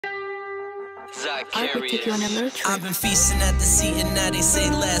Xyqarius. I've been feasting at the seat and now they say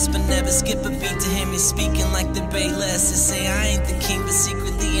last, but never skip a beat to him. He's speaking like the Bay last. They say I ain't the king, but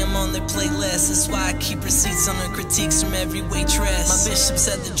secretly I'm on their playlist. That's why I keep receipts on the critiques from every waitress. My bishop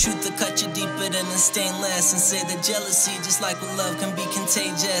said the truth will cut you deeper than a stainless, and say that jealousy, just like with love, can be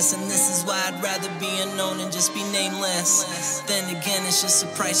contagious. And this is why I'd rather be unknown and just be nameless. Then again, it's just a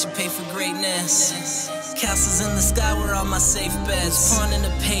price you pay for greatness. Castles in the sky were all my safe bets, pawning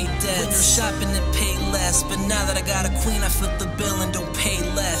to pay debts, window shopping to pay less. But now that I got a queen, I flip the bill and don't pay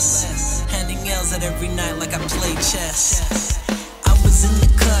less. Handing L's at every night like I play chess. I was in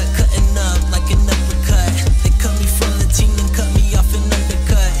the cut, cutting up like an uppercut. They cut me from the team and cut me off an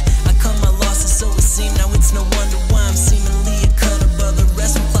undercut. I cut my losses, so it seemed. Now it's no wonder why I'm seemingly a cut above the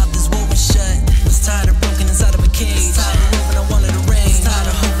rest. When cloth is woven shut, was tired of broken inside of a cage. Tired of moving, I wanted to rain. Tired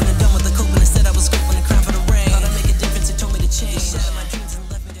of hoping and done with the coping. Instead I was scoping and crying for the rain. Thought I'd make a difference, it told me to change. Shattered my dreams and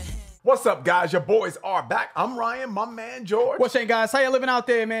left me to hang. What's up, guys? Your boys are back. I'm Ryan, my man George. What's up, guys? How you living out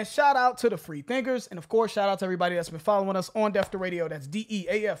there, man? Shout out to the free thinkers, and of course, shout out to everybody that's been following us on Def to Radio. That's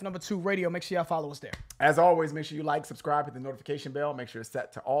DEAF #2 Radio. Make sure y'all follow us there. As always, make sure you like, subscribe, hit the notification bell. Make sure it's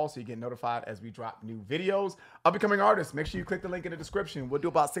set to all so you get notified as we drop new videos. Up-and-coming artists, make sure you click the link in the description. We'll do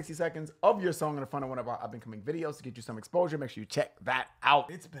about 60 seconds of your song in the front of one of our up-and-coming videos to get you some exposure. Make sure you check that out.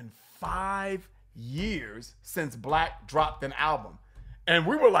 It's been 5 years since Black dropped an album. And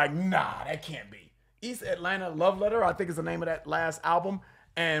we were like, nah, that can't be. East Atlanta Love Letter, I think is the name of that last album.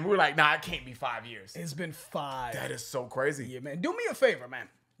 And we were like, nah, it can't be 5 years. It's been 5. That is so crazy. Yeah, man. Do me a favor, man.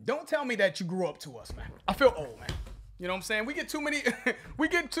 Don't tell me that you grew up to us, man. I feel old, man. You know what I'm saying? We get too many,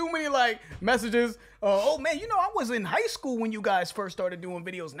 like messages. Oh man, you know, I was in high school when you guys first started doing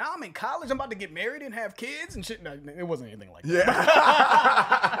videos. Now I'm in college. I'm about to get married and have kids and shit. No, it wasn't anything like that.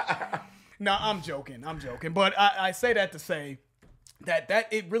 Yeah. No, I'm joking. But I say that to say that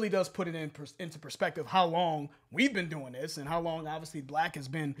it really does put it into perspective how long we've been doing this and how long obviously Black has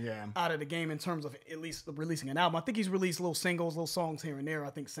been out of the game in terms of at least releasing an album. I think he's released little singles, little songs here and there. I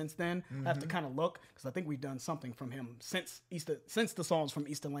think since then I have to kind of look because I think we've done something from him since the songs from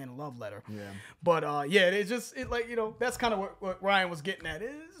East Atlanta Love Letter. Yeah. But yeah, it like, you know, that's kind of what Ryan was getting at.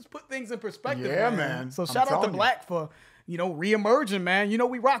 It just put things in perspective. Yeah, man. So shout out to Black for, you know, re-emerging, man. You know,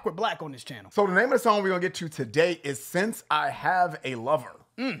 we rock with Black on this channel. So the name of the song we're going to get to today is Since I Have a Lover.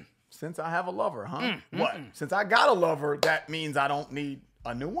 Since I have a lover, huh? What? Since I got a lover, that means I don't need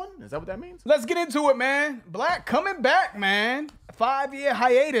a new one? Is that what that means? Let's get into it, man. Black coming back, man. 5-year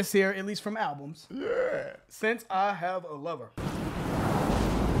hiatus here, at least from albums. Yeah. Since I Have a Lover.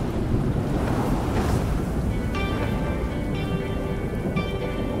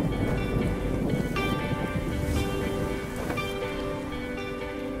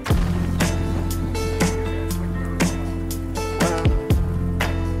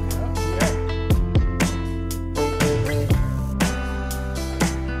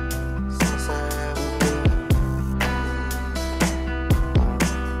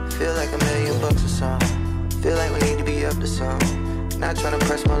 Feel like we need to be up to some. Not trying to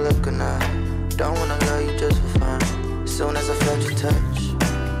press my luck or not. Don't wanna love you just for fun. As soon as I felt your touch,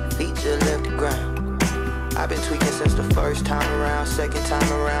 feet just left the ground. I've been tweaking since the first time around. Second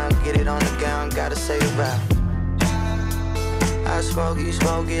time around, get it on the gown, gotta say it right. I smoke, you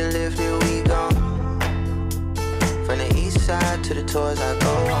smoke, get lifted, we gone. From the east side to the tours, I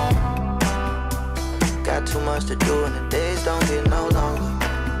go home. Got too much to do and the days don't get no longer.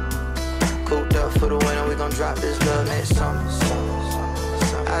 Cooped up for the winter, we gon' drop this love next summer.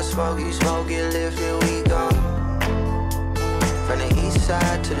 I smoke, you smoke, get lifted, we gone. From the east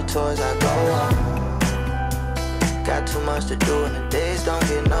side to the tours, I go home. Got too much to do and the days don't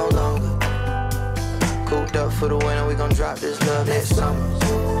get no longer. Cooped up for the winter, we gon' drop this love next summer.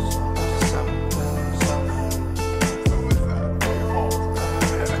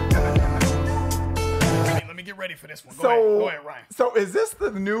 Get ready for this one. Go ahead, Ryan. So is this the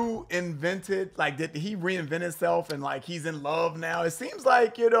new invented, like, did he reinvent himself and like he's in love now? It seems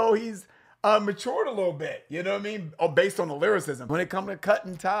like, you know, he's matured a little bit, you know what I mean? Oh, based on the lyricism. When it comes to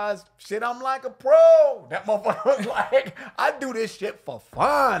cutting ties, shit, I'm like a pro. That motherfucker was like, I do this shit for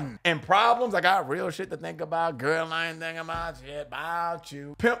fun. And problems, I got real shit to think about. Girl, I ain't thinking about shit about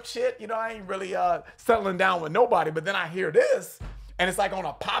you. Pimp shit, you know, I ain't really settling down with nobody. But then I hear this, and it's like on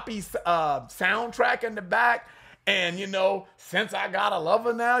a poppy soundtrack in the back. And, you know, since I got a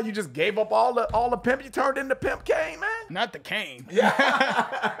lover now, you just gave up all the pimp. You turned into Pimp Kane, man. Not the cane.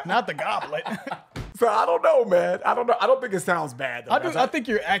 Yeah. Not the goblet. So I don't know, man. I don't know. I don't think it sounds bad, though. I think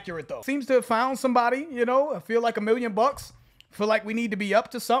you're accurate, though. Seems to have found somebody, you know. I feel like $1 million bucks. Feel like we need to be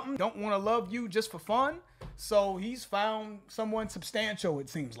up to something. Don't want to love you just for fun. So he's found someone substantial, it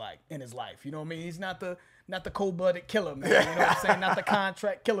seems like, in his life. You know what I mean? He's not the cold-blooded killer, man. You know what I'm saying? Not the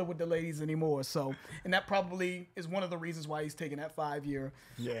contract killer with the ladies anymore. So, and that probably is one of the reasons why he's taking that 5-year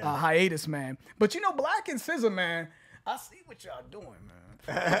hiatus, man. But, you know, Black and SZA, man, I see what y'all doing, man.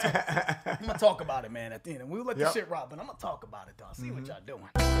 I'm going to talk about it, man, at the end. And we'll let this shit rock, but I'm going to talk about it, though. I see what y'all doing.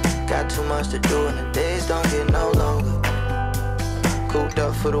 Got too much to do and the days don't get no longer. Cooped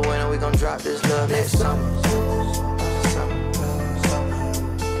up for the winter, we gon' drop this love next summer.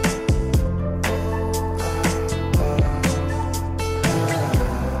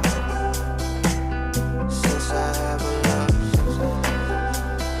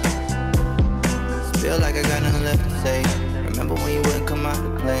 Feel like I got nothing left to say. Remember when you wouldn't come out to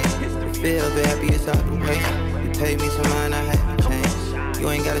play? The feel of it, happy it's out the way. You paid me some mind, I had to change. You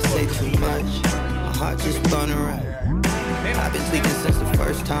ain't gotta say too much. My heart just spun around. I've been tweaking since the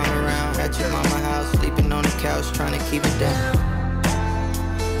first time around. At your mama house, sleeping on the couch, trying to keep it down.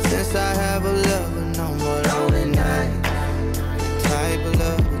 Since I have a lover, no more lonely nights. The type of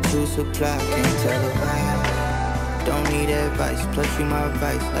love that you supply, can't tell a lie. Don't need advice, plus you my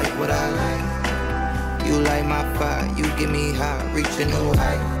vice, like what I like. You light my fire, you get me high, reach a new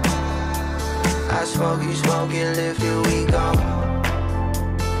height. I smoke, you smoke, get lifted, we go.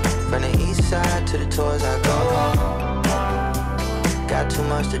 From the east side to the tours I go home. Got too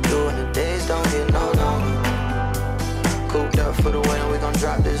much to do and the days don't get no longer. Cooped up for the winter, we gon'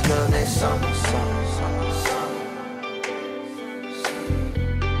 drop this love next summer.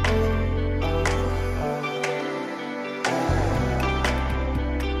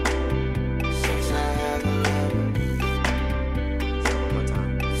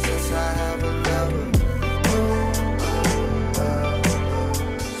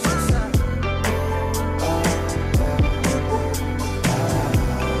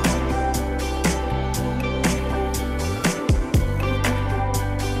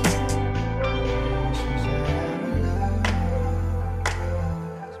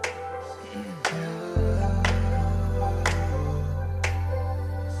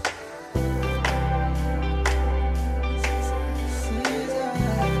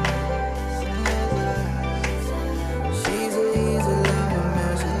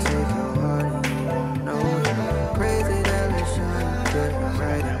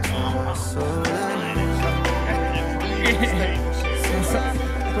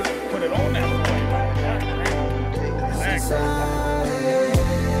 Put it on now.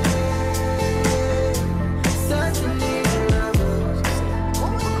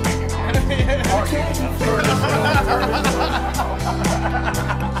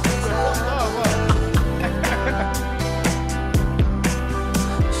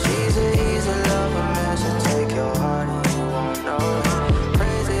 She's an easy lover, man, she'll take your heart and you won't know it.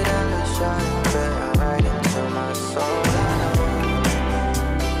 Crazy that little shot, bit right into my soul.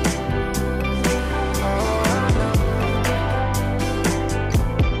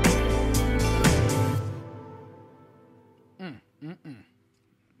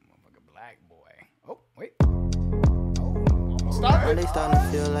 Motherfucker Black boy. Oh, wait. Oh, almost started. Monday starting to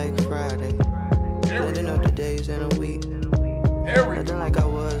feel like Friday. Ending up the days in a week. Nothing like I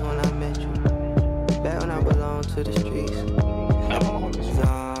was when I met you. Back when I belonged to the streets.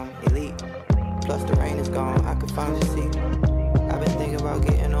 Elite. Plus the rain is gone, I could finally see. I've been thinking about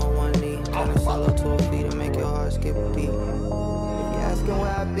getting on one knee. Turning solo to a beat and make your heart skip a beat. If you're asking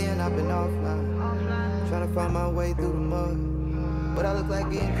where I've been offline. Trying to find my way through the mud. But I look like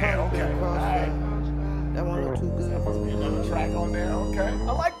getting caught up in the crossfire. That won't look too good. Another track on there, okay.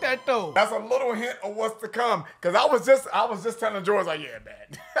 I like that though. That's a little hint of what's to come. Cause I was just telling George, like, yeah, man.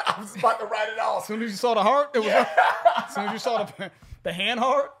 I was about to write it off. As soon as you saw the heart, it was. As soon as you saw the hand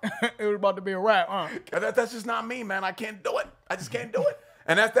heart, it was about to be a wrap. That's just not me, man. I can't do it. I just can't do it.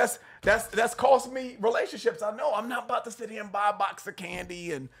 And that's cost me relationships. I know I'm not about to sit here and buy a box of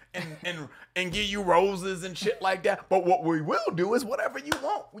candy and give you roses and shit like that. But what we will do is whatever you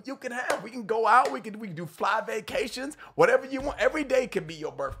want, you can have. We can go out. We can do fly vacations. Whatever you want. Every day could be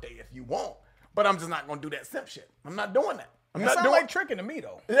your birthday if you want. But I'm just not gonna do that simp shit. I'm not doing that. I'm not doing like tricking to me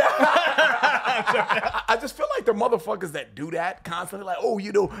though. Yeah. I just feel like the motherfuckers that do that constantly, like, oh,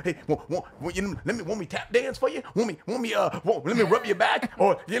 you know, hey, want me tap dance for you? Want me let me rub your back,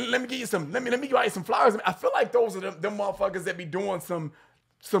 or let me give you some, let me give you some flowers. I feel like those are them motherfuckers that be doing some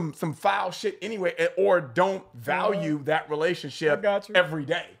foul shit anyway, or don't value that relationship every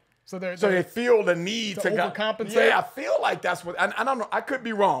day. So they feel the need to overcompensate. Yeah, I feel like that's what. I don't know. I could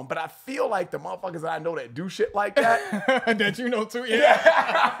be wrong, but I feel like the motherfuckers that I know that do shit like that. That you know too. Yeah.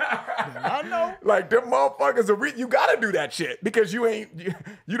 I know. Like them motherfuckers you gotta do that shit because you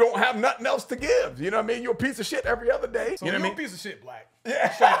don't have nothing else to give. You know what I mean? You're a piece of shit every other day. So you know what I mean? You're a piece of shit, Black.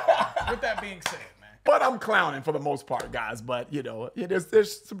 Yeah. With that being said, man. But I'm clowning for the most part, guys. But you know,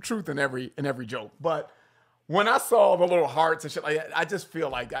 there's some truth in every joke. But when I saw the little hearts and shit like that, I just feel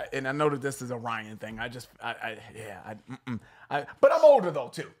like, and I know that this is a Ryan thing. But I'm older though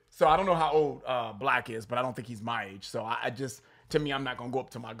too, so I don't know how old Black is, but I don't think he's my age. So to me, I'm not gonna go up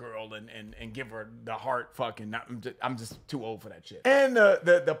to my girl and give her the heart fucking. I'm just too old for that shit. And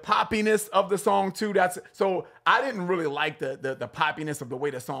the poppiness of the song too. So I didn't really like the poppiness of the way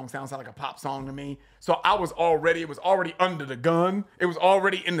the song sounds like a pop song to me. So it was already under the gun. It was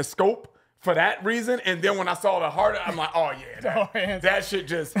already in the scope for that reason. And then when I saw the heart, I'm like, oh yeah, that shit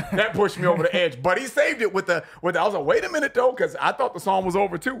that pushed me over the edge. But he saved it with I was like, wait a minute though, because I thought the song was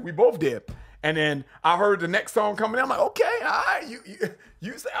over too. We both did. And then I heard the next song coming in. I'm like, okay, all right,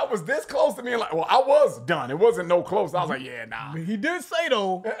 you say I was this close to me. Like, well, I was done. It wasn't no close. I was like, yeah, nah. He did say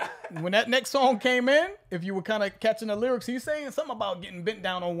though, when that next song came in, if you were kind of catching the lyrics, he's saying something about getting bent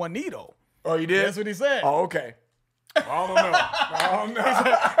down on one knee though. Oh, you did? That's what he said. Oh, okay. I don't know.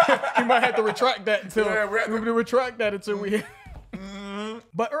 He might have to retract that until we.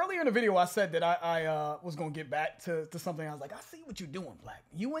 But earlier in the video, I said that I was gonna get back to something. I was like, I see what you're doing, Black.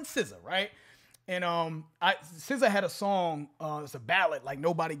 You and SZA, right? And SZA had a song. It's a ballad, like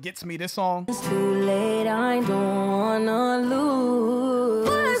Nobody Gets Me. This song. It's too late. I don't wanna lose.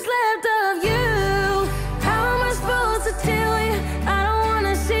 What's left of you? How am I supposed to tell you? I don't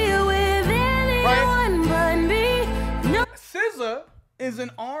wanna see you with anyone but me. No. SZA is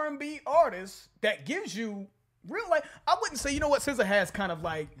an R&B artist that gives you real, like, I wouldn't say, you know what, SZA has kind of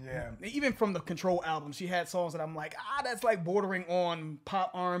like, even from the Control album, she had songs that I'm like, that's like bordering on pop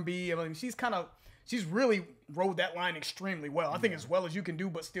R&B. I mean, she's really rode that line extremely well. I think as well as you can do,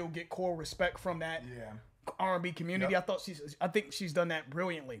 but still get core respect from that R&B community. Yep. I think she's done that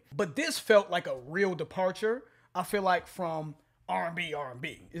brilliantly. But this felt like a real departure, I feel like, from R&B.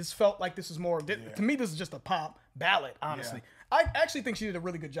 It felt like this is more, to me, this is just a pop ballad, honestly. Yeah. I actually think she did a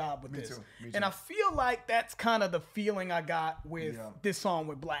really good job with this. Me too. And I feel like that's kind of the feeling I got with this song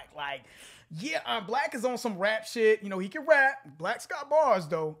with Black. Like, Black is on some rap shit. You know, he can rap. Black's got bars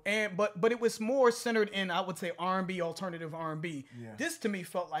though. But it was more centered in, I would say, R&B, alternative R&B. Yeah. This to me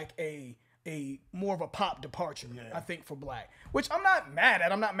felt like a more of a pop departure, I think, for Black. Which I'm not mad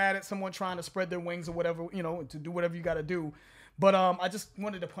at. I'm not mad at someone trying to spread their wings or whatever, you know, to do whatever you got to do. But I just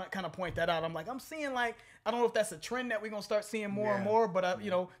wanted to kind of point that out. I'm like, I'm seeing, like, I don't know if that's a trend that we're going to start seeing more and more, but,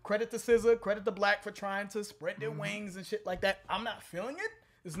 you know, credit to SZA, credit to Black for trying to spread their wings and shit like that. I'm not feeling it.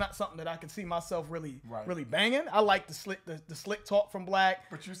 It's not something that I can see myself really banging. I like the slick talk from Black.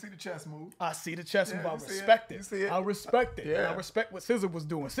 But you see the chess move. I see the chess move. I respect it. You see it. I respect it. Yeah. And I respect what SZA was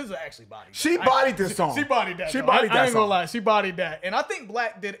doing. SZA actually bodied that. She bodied this song. She bodied that. I ain't gonna lie. She bodied that. And I think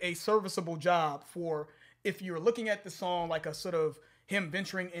Black did a serviceable job for, if you're looking at the song like a sort of him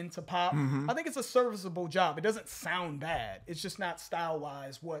venturing into pop, I think it's a serviceable job. It doesn't sound bad. It's just not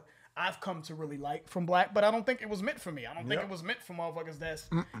style-wise what I've come to really like from Black, but I don't think it was meant for me. I don't think it was meant for motherfuckers that's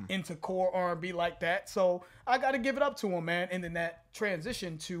into core R&B like that. So I got to give it up to him, man. And then that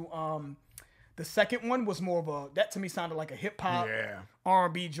transition to the second one was more of that to me sounded like a hip-hop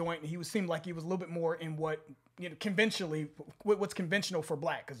R&B joint. And seemed like he was a little bit more in what, you know, what's conventional for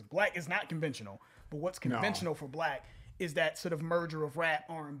Black, because Black is not conventional, but what's conventional for Black is that sort of merger of rap,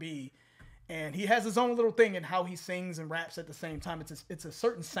 R&B, and he has his own little thing in how he sings and raps at the same time. It's a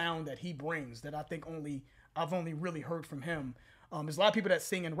certain sound that he brings that I think I've only really heard from him. There's a lot of people that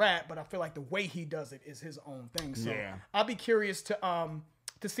sing and rap, but I feel like the way he does it is his own thing. So I'll be curious to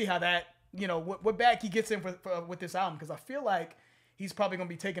see how that, you know, what bag he gets in with this album, because I feel like he's probably going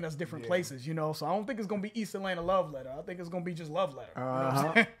to be taking us different places, you know? So I don't think it's going to be East Atlanta Love Letter. I think it's going to be just Love Letter. You know what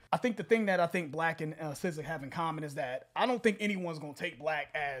I'm saying? I think the thing that I think Black and SZA have in common is that I don't think anyone's going to take Black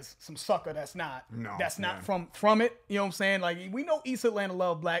as some sucker that's not from it. You know what I'm saying? Like, we know East Atlanta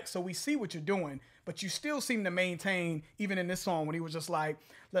love Black, so we see what you're doing, but you still seem to maintain, even in this song when he was just like,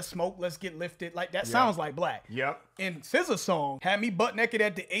 let's smoke, let's get lifted. Like, that sounds like Black. Yep. And SZA's song had me butt naked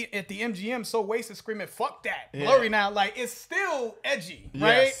at the MGM, so wasted, screaming, fuck that. Blurry now. Like, it's still edgy,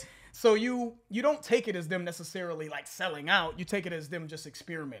 right? Yes. So you don't take it as them necessarily like selling out. You take it as them just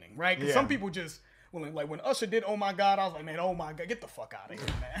experimenting, right? Because some people just, well, like when Usher did Oh My God, I was like, man, oh my God, get the fuck out of here,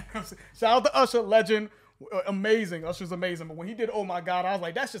 man. Shout out to Usher, legend, amazing. Usher's amazing. But when he did Oh My God, I was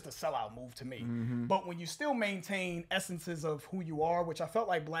like, that's just a sellout move to me. But when you still maintain essences of who you are, which I felt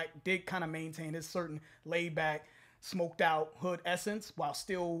like Black did kind of maintain his certain laid back, smoked out hood essence while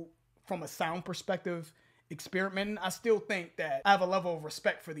still from a sound perspective experimenting, I still think that I have a level of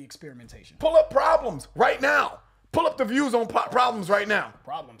respect for the experimentation. Pull up Problems right now. Pull up the views on Problems right now.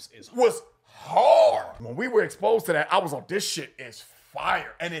 Problems was hard. When we were exposed to that, I was like, this shit is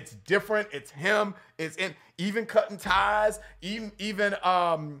fire. And it's different. It's him. It's in even Cutting Ties, even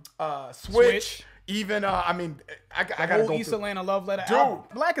Switch. Even I gotta go East Atlanta Love Letter.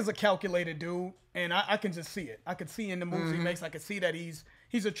 Dude. Black is a calculated dude, and I can just see it. I can see in the moves he makes. I can see that he's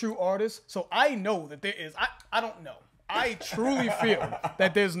a true artist. So I know that there is. I don't know. I truly feel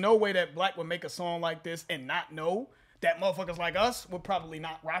that there's no way that Black would make a song like this and not know that motherfuckers like us would probably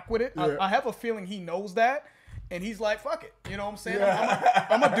not rock with it. Yeah. I have a feeling he knows that. And he's like, fuck it. You know what I'm saying? Yeah.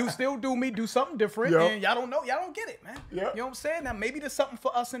 I'm going to still do me, do something different. Yep. And y'all don't know. Y'all don't get it, man. Yep. You know what I'm saying? Now, maybe there's something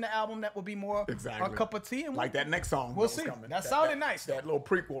for us in the album that will be more our cup of tea. And like that next song. We'll see. That sounded nice. That little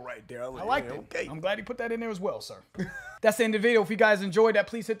prequel right there. I liked it. Okay. I'm glad he put that in there as well, sir. That's the end of the video. If you guys enjoyed that,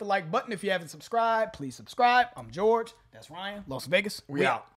 please hit the like button. If you haven't subscribed, please subscribe. I'm George. That's Ryan. Las Vegas. We out.